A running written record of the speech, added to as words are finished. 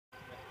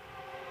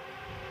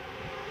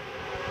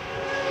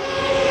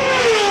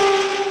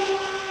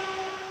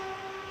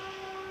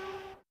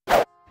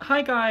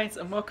Hi guys,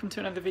 and welcome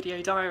to another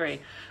video diary.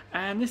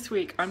 And this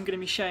week I'm going to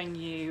be showing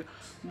you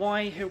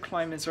why hill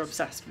climbers are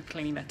obsessed with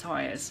cleaning their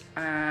tyres,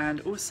 and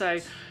also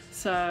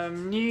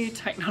some new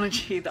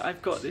technology that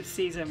I've got this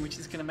season which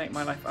is going to make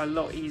my life a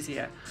lot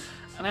easier.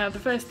 And now the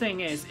first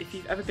thing is, if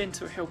you've ever been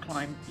to a hill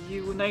climb,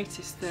 you will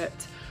notice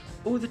that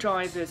all the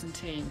drivers and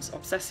teams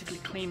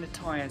obsessively clean the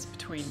tyres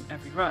between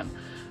every run.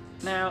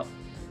 Now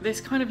this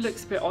kind of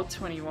looks a bit odd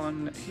to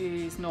anyone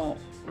who's not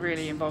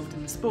really involved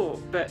in the sport,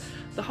 but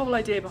the whole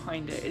idea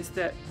behind it is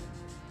that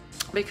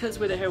because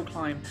with a hill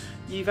climb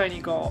you've only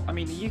got, the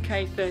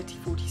UK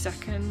 30-40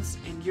 seconds,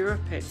 in Europe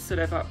it's sort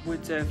of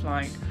upwards of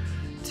like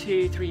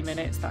 2-3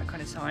 minutes, that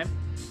kind of time.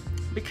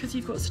 Because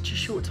you've got such a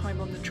short time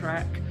on the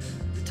track,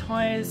 the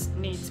tyres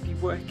need to be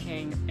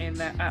working in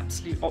their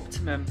absolute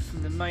optimum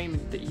from the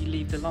moment that you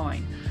leave the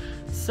line.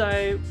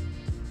 So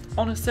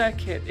on a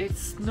circuit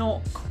it's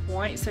not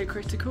quite so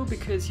critical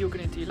because you're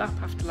going to do lap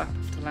after lap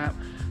after lap.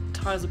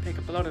 The tyres will pick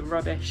up a lot of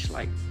rubbish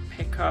like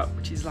pickup,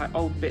 which is like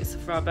old bits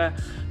of rubber,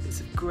 bits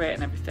of grit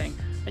and everything,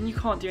 and you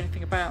can't do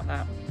anything about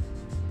that.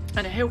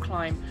 And a hill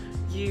climb,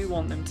 you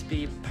want them to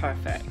be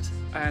perfect,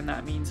 and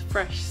that means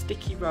fresh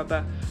sticky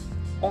rubber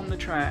on the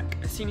track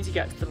as soon as you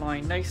get to the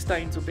line, no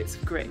stones or bits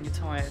of grit in your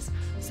tyres,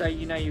 so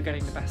you know you're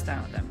getting the best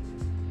out of them.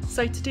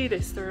 So to do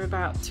this there are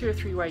about 2 or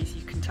 3 ways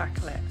you can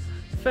tackle it.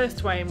 The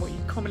first way, and what you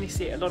commonly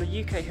see at a lot of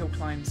UK hill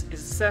climbs,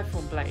 is a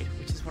surf-on blade,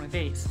 which is one of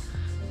these.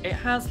 It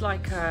has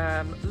like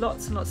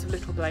lots and lots of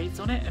little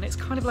blades on it, and it's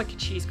kind of like a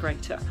cheese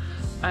grater.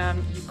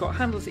 You've got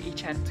handles at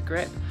each end to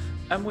grip,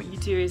 and what you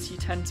do is you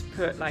tend to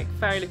put like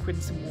fairy liquid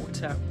and some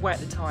water, wet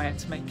the tyre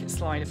to make it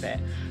slide a bit,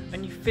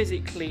 and you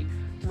physically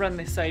run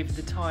this over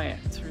the tyre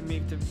to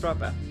remove the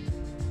rubber.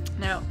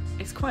 Now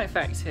it's quite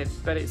effective,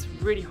 but it's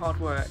really hard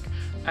work,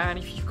 and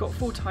if you've got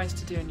 4 tyres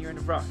to do and you're in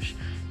a rush,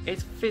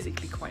 it's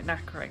physically quite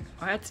knackering.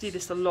 I had to do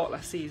this a lot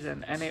last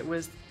season, and it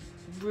was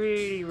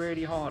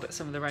really hard at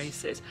some of the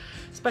races,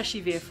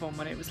 especially Viafon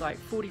when it was like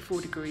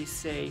 44 degrees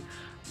C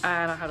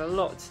and I had a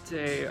lot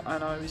to do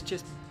and I was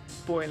just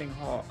boiling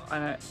hot,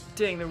 and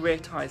doing the rear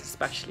tyres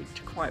especially,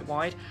 which are quite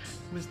wide,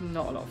 was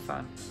not a lot of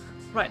fun.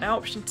 Right, now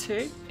option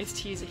 2 is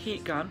to use a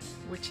heat gun,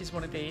 which is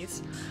one of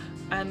these,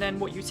 and then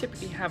what you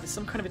typically have is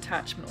some kind of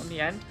attachment on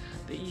the end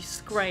that you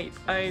scrape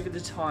over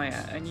the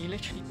tyre and you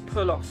literally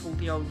pull off all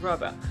the old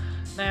rubber.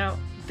 Now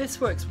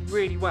this works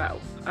really well,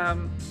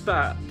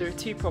 but there are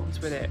 2 problems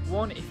with it.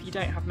 One, if you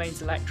don't have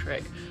mains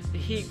electric, the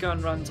heat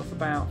gun runs off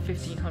about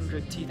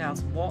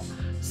 1500-2000 watt,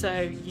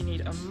 so you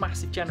need a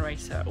massive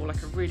generator or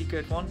like a really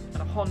good one,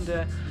 and a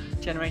Honda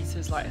generator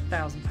is like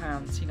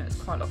 £1,000, it's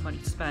quite a lot of money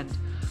to spend.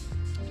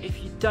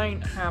 If you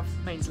don't have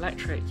mains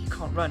electric you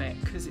can't run it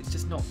because it's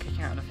just not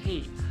kicking out enough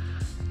heat.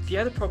 The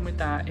other problem with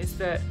that is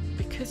that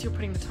because you're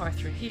putting the tyre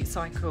through a heat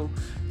cycle,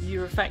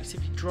 you're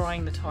effectively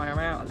drying the tyre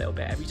out a little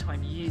bit every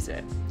time you use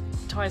it.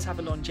 Tyres have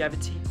a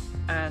longevity,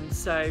 and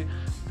so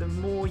the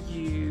more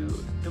you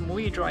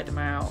dry them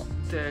out,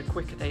 the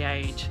quicker they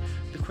age,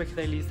 the quicker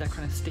they lose their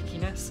kind of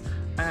stickiness,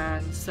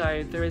 and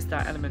so there is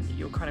that element that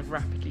you're kind of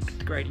rapidly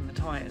degrading the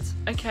tyres.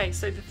 Okay,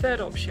 so the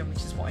third option, which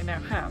is what I now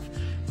have,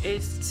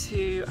 is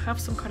to have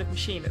some kind of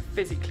machine that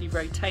physically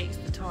rotates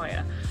the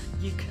tyre.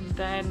 You can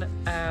then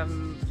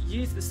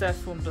use the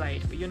surf-on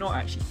blade, but you're not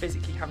actually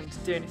physically having to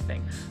do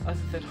anything other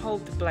than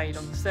hold the blade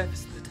on the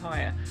surface of the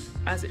tyre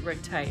as it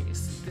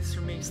rotates. This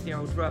removes the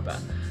old rubber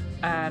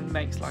and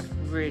makes life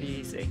really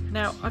easy.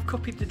 Now I've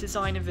copied the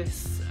design of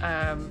this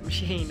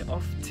machine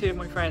off 2 of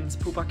my friends,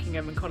 Paul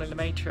Buckingham and Colin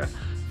Lemaitre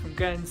from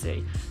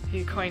Guernsey,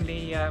 who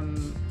kindly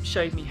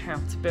showed me how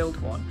to build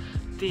one.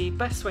 The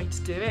best way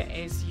to do it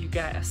is you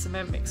get a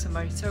cement mixer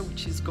motor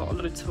which has got a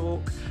lot of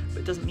torque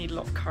but doesn't need a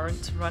lot of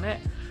current to run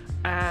it,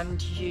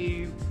 and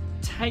you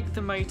take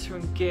the motor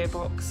and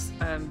gearbox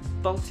and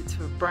bolt it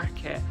to a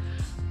bracket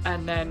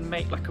and then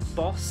make like a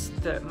boss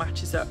that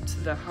matches up to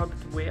the hub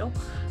of the wheel.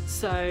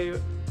 So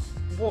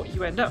what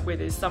you end up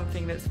with is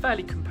something that's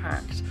fairly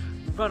compact,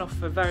 run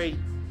off a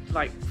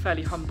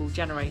fairly humble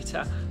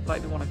generator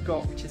like the one I've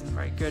got, which isn't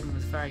very good and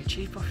was very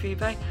cheap off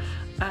eBay,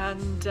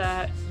 and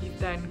you've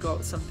then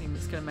got something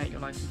that's going to make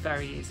your life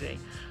very easy.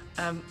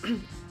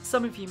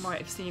 Some of you might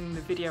have seen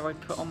the video I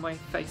put on my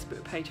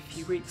Facebook page a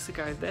few weeks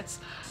ago of this,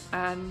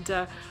 and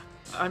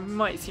I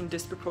might seem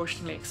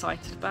disproportionately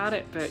excited about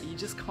it, but you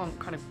just can't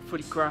kind of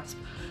fully grasp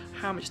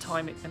how much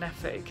time and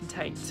effort it can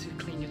take to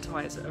clean your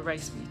tyres at a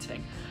race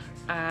meeting.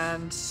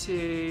 And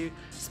to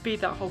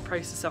speed that whole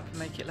process up and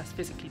make it less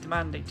physically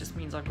demanding just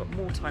means I've got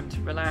more time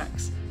to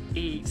relax,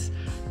 eat,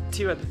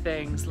 do other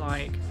things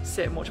like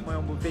sit and watch my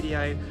onboard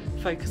video,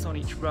 focus on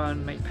each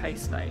run, make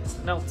pace notes,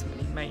 and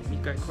ultimately make me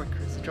go quicker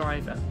as a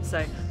driver.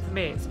 So for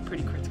me it's a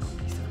pretty critical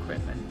piece of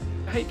equipment.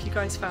 I hope you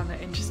guys found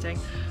that interesting.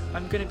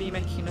 I'm going to be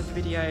making another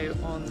video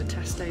on the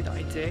test day that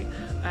I do,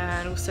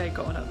 and also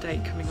got an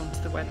update coming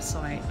onto the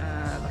website,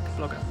 like a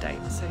blog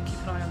update, so keep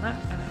an eye on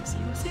that, and I'll see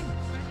you all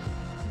soon.